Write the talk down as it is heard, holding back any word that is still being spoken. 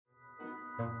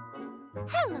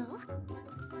Hello.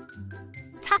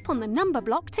 Tap on the number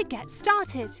block to get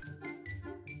started.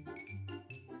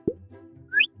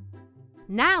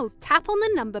 Now tap on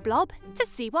the number blob to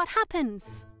see what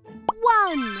happens.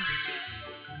 1.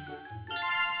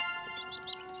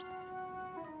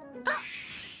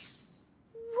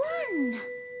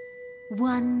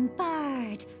 One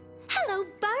bird. Hello,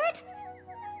 bird.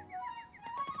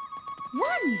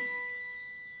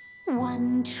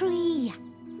 1 tree.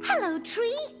 Hello,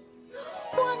 tree.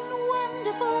 One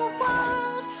wonderful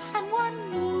world and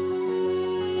one me.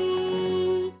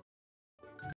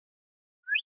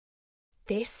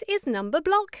 This is number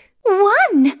block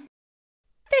 1.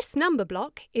 This number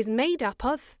block is made up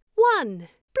of 1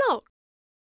 block.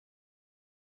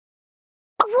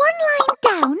 1 line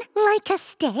down like a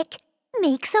stick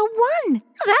makes a 1.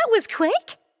 That was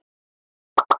quick.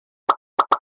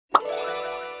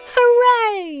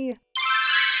 Hooray!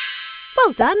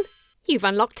 Well done! You've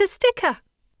unlocked a sticker.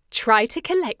 Try to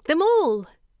collect them all.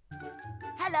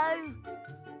 Hello.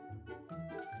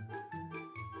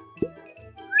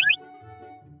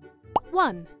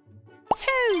 1,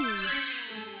 2.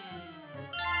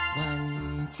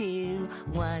 1, 2,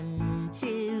 1,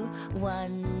 2,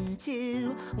 1,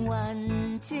 2,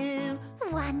 1, 2,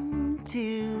 1,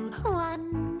 2,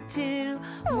 1, 2,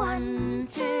 1,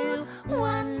 2,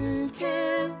 1,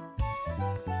 2.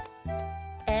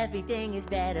 Everything is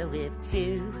better with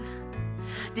 2.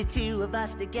 The 2 of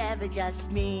us together,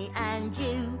 just me and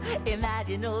you.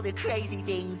 Imagine all the crazy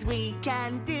things we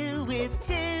can do with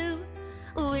 2.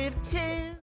 With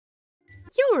 2.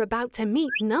 You're about to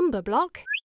meet number block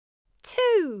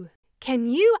 2. Can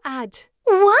you add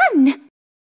 1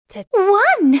 to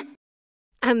 1.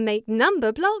 and make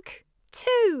number block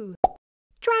 2?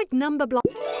 Drag number block.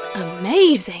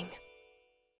 Amazing!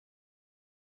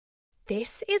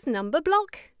 This is number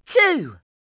block 2.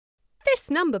 This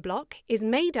number block is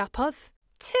made up of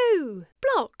 2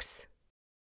 blocks.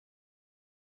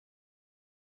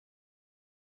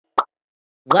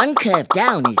 1 curve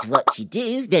down is what you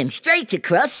do, then straight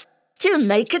across to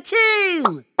make a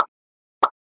 2.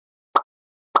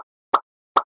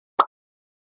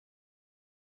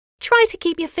 Try to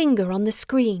keep your finger on the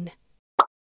screen.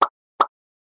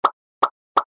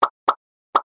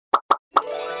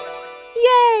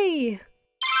 Yay!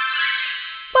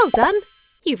 Well done!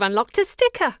 You've unlocked a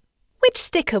sticker. Which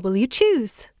sticker will you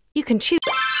choose? You can choose.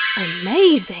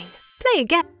 Amazing! Play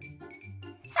again.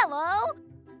 Hello.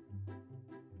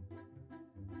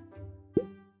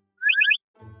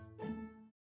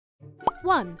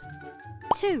 1,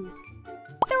 2,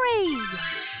 3.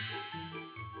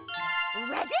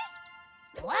 Ready?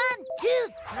 1, 2,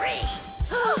 3.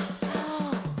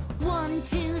 1,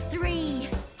 2, 3.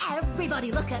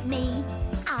 Everybody look at me.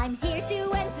 I'm here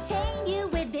to entertain you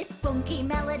with this funky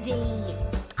melody.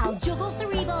 I'll juggle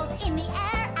 3 balls in the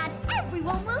air and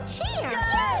everyone will cheer.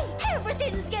 Yay!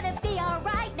 Everything's gonna be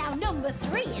alright now. Number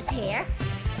 3 is here.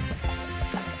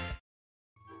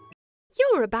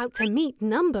 You're about to meet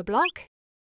number block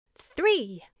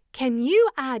 3. Can you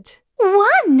add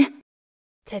 1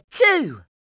 to 2.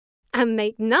 and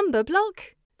make number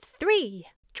block 3?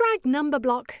 Drag number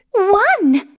block.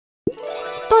 1.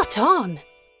 Spot on!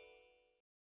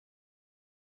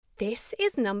 This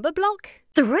is number block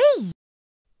 3.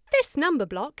 This number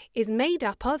block is made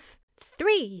up of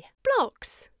 3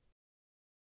 blocks.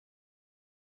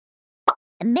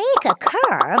 Make a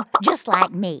curve just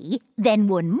like me, then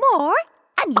 1 more,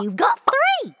 and you've got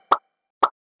 3.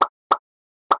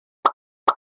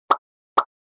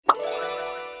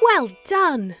 Well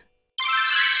done!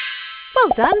 Well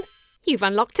done! You've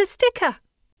unlocked a sticker.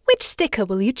 Which sticker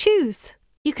will you choose?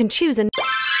 You can choose an...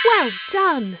 Well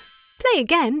done! Play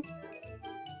again.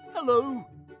 Hello.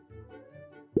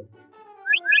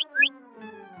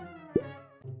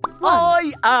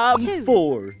 1, I am 2,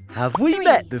 4. Have we 3.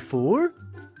 met before?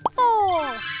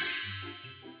 4.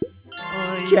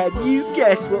 Can you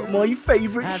guess what my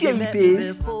favourite shape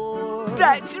is?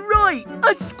 That's right,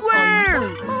 a square!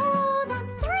 More than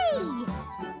 3.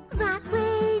 That's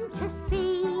plain to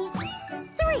see.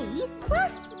 3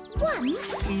 plus 1.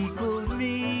 Equals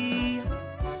me.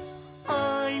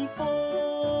 I'm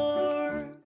 4.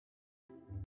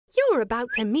 You're about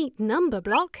to meet number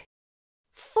block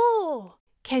 4.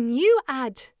 Can you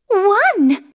add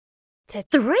 1 to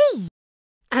 3.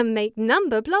 and make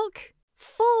number block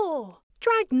 4?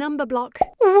 Drag number block.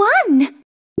 1.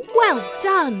 Well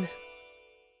done!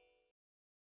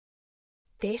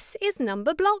 This is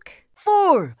number block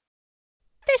 4.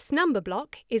 This number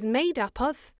block is made up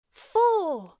of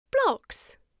 4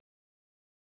 blocks.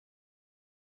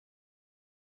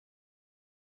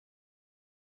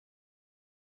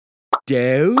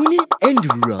 Down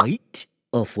and right.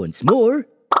 Off once more.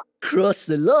 Cross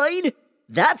the line.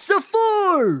 That's a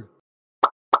 4.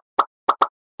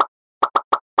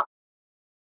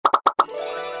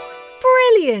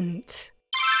 Brilliant!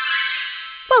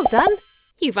 Well done!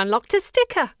 You've unlocked a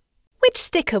sticker. Which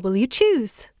sticker will you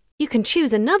choose? You can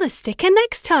choose another sticker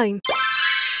next time.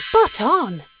 Spot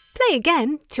on! Play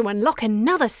again to unlock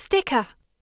another sticker.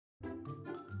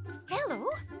 Hello.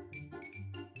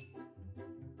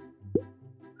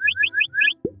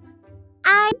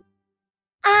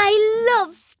 I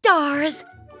love stars.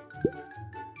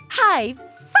 High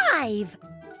five.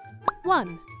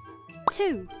 1,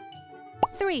 2,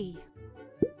 3.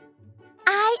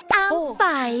 I am 4.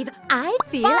 5. I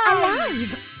feel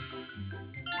alive.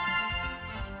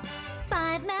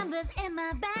 5 members in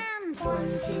my band. 1,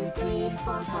 2, 3,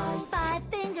 4, 5. 5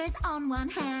 fingers on one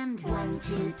hand. 1,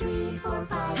 2, 3, 4,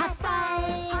 5. High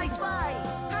five. High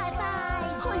five. High five.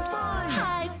 High five.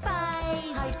 High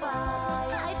five. High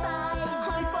five. High five.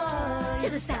 High five. To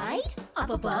the side, up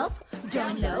above,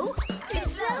 down low, too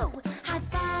slow. High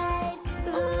five.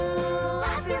 Ooh,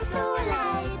 I feel so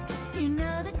alive. You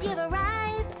know that you've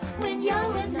arrived when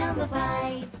you're with number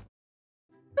 5.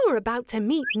 You're about to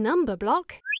meet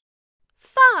Numberblock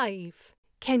 5.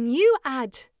 Can you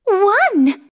add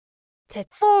 1 to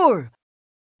 4.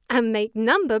 and make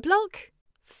Numberblock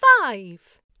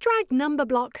 5? Drag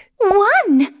Numberblock.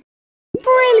 1.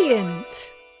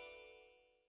 Brilliant!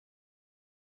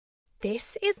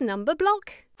 This is Numberblock.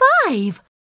 5.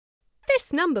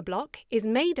 This Numberblock is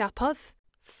made up of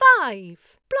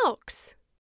 5 blocks.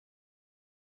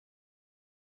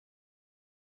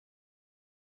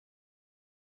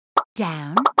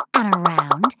 Down and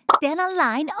around, then a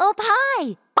line up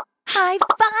high. High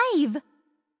five.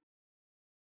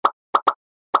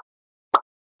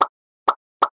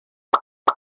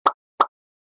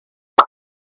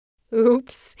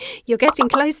 Oops, you're getting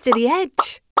close to the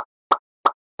edge.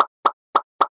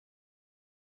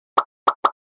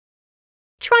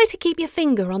 Try to keep your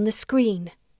finger on the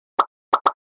screen.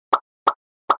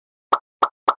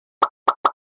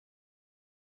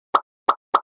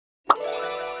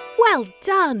 Well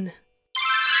done!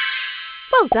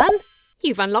 Well done!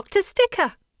 You've unlocked a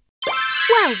sticker.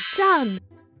 Well done!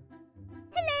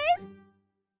 Hello.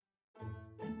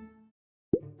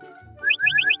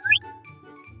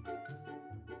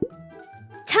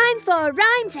 Time for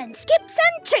rhymes and skips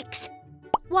and tricks.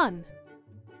 1,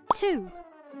 2,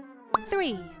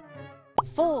 3,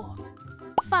 4,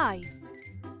 5,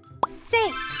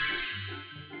 6.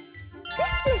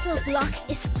 This little block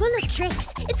is full of tricks.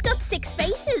 It's got 6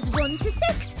 faces, 1 to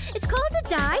 6. It's called a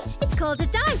die, it's called a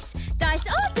dice. Dice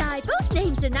or die, both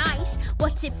names are nice.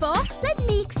 What's it for? Let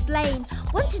me explain.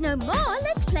 Want to know more?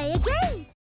 Let's play a game.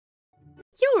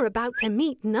 You're about to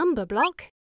meet Numberblock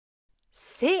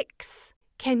 6.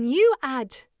 Can you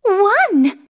add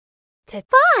 1 to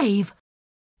 5.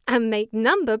 and make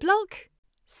Numberblock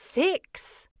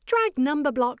 6? Drag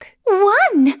Numberblock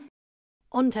 1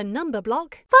 onto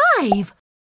Numberblock. 5.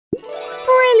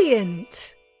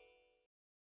 Brilliant!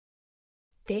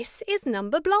 This is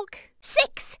Numberblock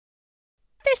 6.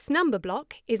 This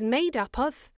Numberblock is made up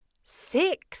of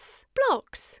 6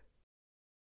 blocks.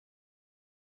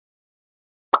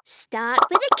 Start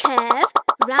with a curve,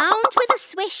 round with a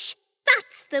swish.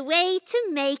 That's the way to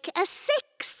make a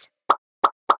 6.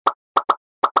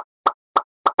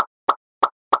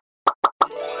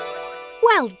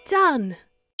 Well done!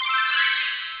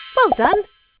 Well done!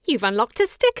 You've unlocked a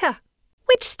sticker.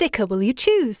 Which sticker will you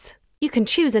choose? You can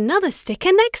choose another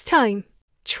sticker next time.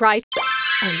 Try.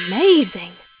 Amazing!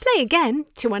 Play again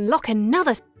to unlock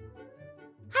another.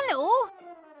 Hello.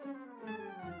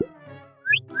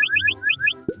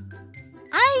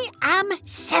 I am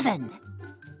 7.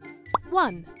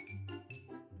 1,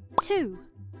 2,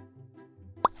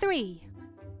 3,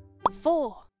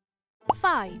 4,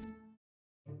 5,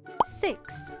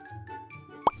 6,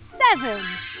 7.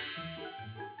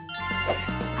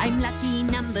 I'm lucky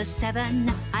number 7,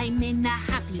 I'm in a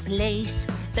happy place.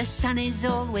 The sun is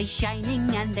always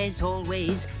shining and there's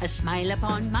always a smile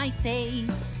upon my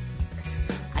face.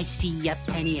 I see a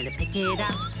penny and I pick it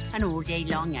up, and all day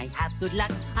long I have good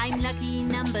luck. I'm lucky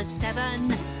number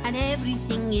 7, and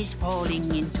everything is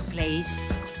falling into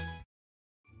place.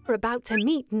 We're about to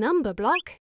meet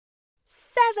Numberblock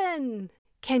 7.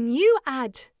 Can you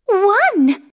add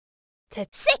 1 to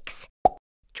 6.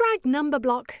 drag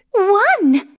Numberblock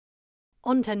 1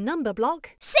 onto Numberblock?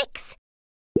 6.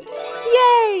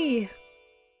 Yay!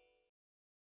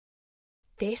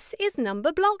 This is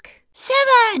Numberblock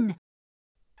 7.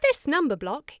 This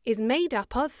Numberblock is made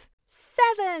up of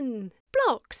 7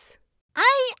 blocks.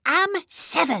 I am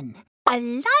 7. A line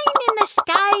in the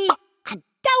sky and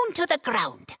down to the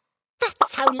ground.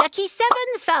 That's how lucky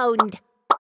 7's found.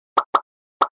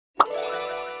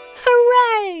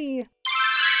 Hooray!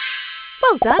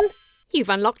 Well done! You've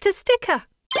unlocked a sticker.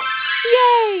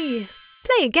 Yay!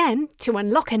 Play again to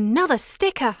unlock another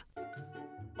sticker.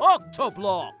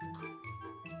 Octoblock.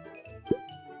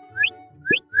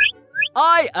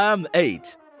 I am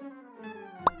 8.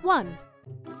 1,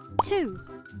 2,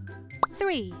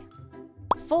 3,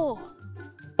 4,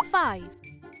 5,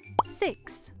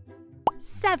 6,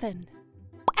 7,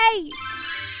 8.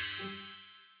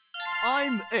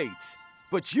 I'm 8,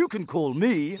 but you can call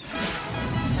me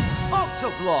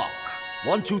Octoblock.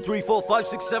 1, 2, 3, 4, 5,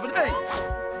 6, 7, 8.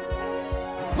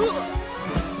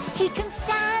 He can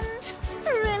stand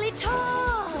really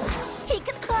tall. He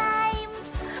can climb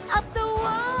up the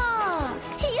wall.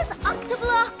 He is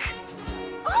Octoblock.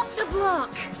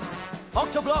 Octoblock.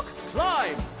 Octoblock,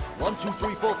 climb. 1, 2,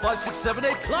 3, 4, 5, 6, 7,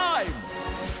 8, climb.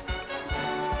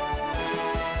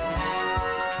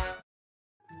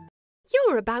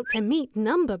 You're about to meet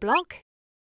Numberblock.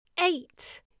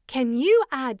 8. Can you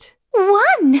add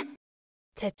 1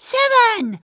 to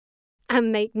 7.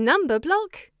 and make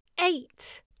Numberblock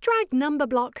 8? Drag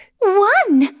Numberblock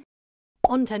 1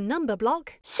 onto Numberblock.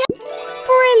 7.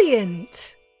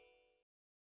 Brilliant!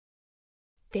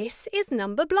 This is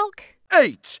Numberblock.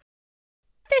 8.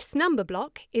 This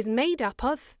Numberblock is made up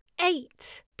of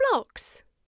 8 blocks.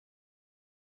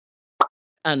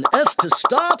 And S to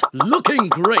start, looking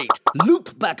great.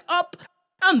 Loop back up,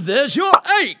 and there's your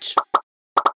 8.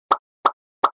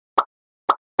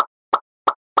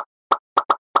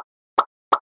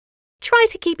 Try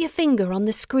to keep your finger on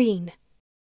the screen.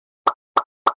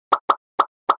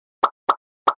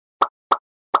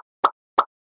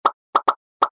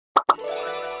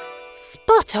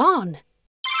 Spot on!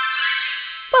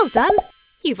 Well done!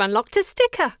 You've unlocked a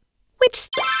sticker.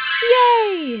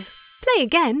 Yay! Play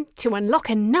again to unlock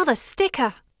another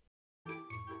sticker.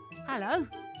 Hello.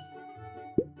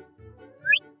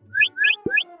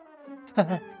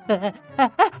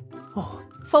 Oh,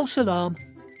 false alarm.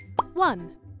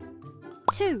 1,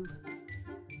 2,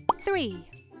 3,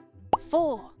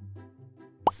 4,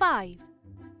 5,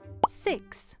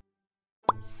 6,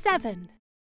 7,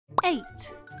 8,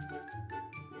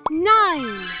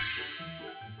 9.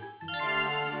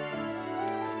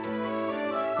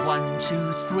 1,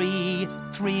 2, 3,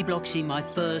 3 blocks in my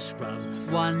first row.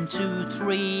 1, 2,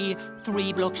 3,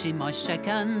 3 blocks in my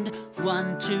second.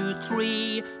 1, 2,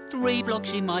 3, 3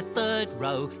 blocks in my third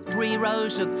row. 3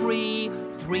 rows of 3,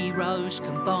 3 rows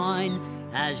combine.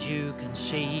 As you can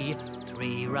see,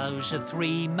 3 rows of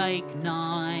 3 make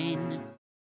 9.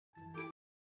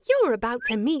 You're about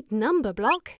to meet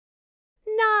Numberblock.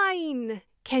 9.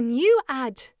 Can you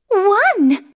add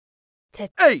 1 to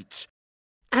 8.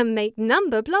 and make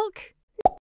Numberblock?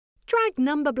 Drag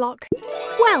Numberblock.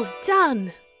 Well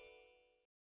done!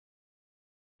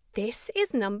 This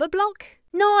is Numberblock.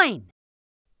 9.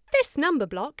 This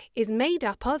Numberblock is made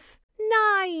up of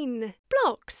 9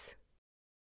 blocks.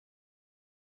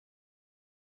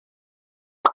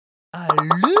 A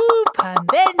loop and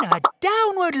then a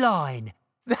downward line.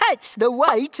 That's the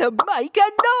way to make a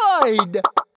 9.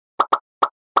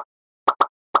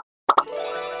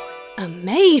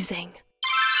 Amazing!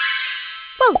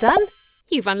 Well done!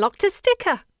 You've unlocked a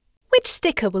sticker. Which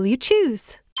sticker will you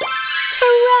choose?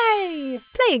 Hooray!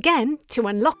 Play again to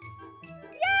unlock.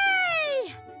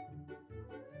 Yay!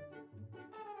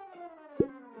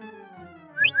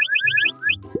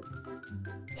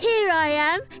 Here I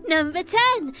am, number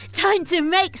 10. Time to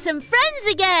make some friends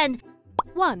again.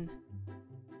 1,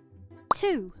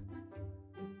 2,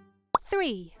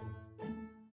 3,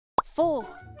 4,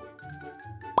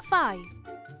 5,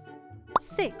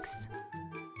 6,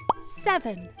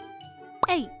 7,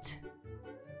 8,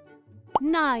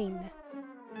 9,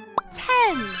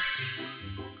 10.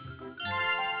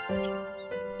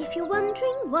 If you're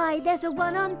wondering why there's a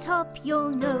 1 on top,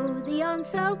 you'll know the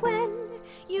answer when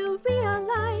you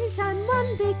realise I'm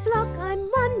 1 big block, I'm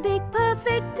 1 big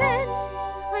perfect 10.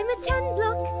 I'm a 10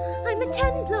 block, I'm a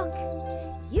 10 block.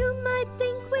 You might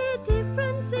think we're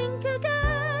different, think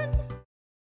again.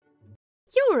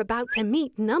 You're about to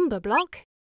meet Numberblock.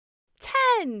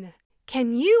 10.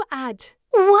 Can you add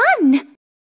 1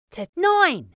 to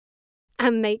 9.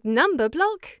 and make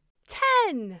Numberblock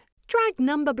 10? Drag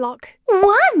Numberblock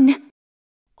 1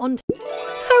 onto.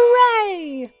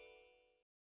 Hooray!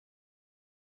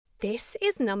 This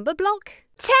is Numberblock.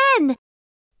 10.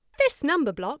 This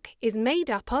Numberblock is made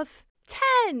up of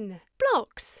 10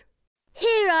 blocks.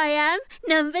 Here I am,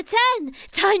 number 10.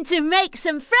 Time to make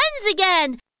some friends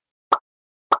again.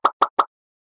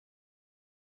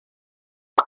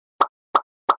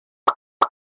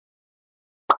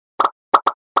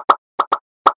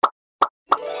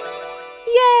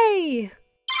 Yay!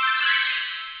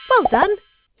 Well done!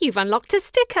 You've unlocked a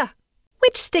sticker.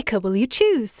 Which sticker will you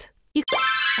choose?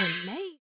 Amazing!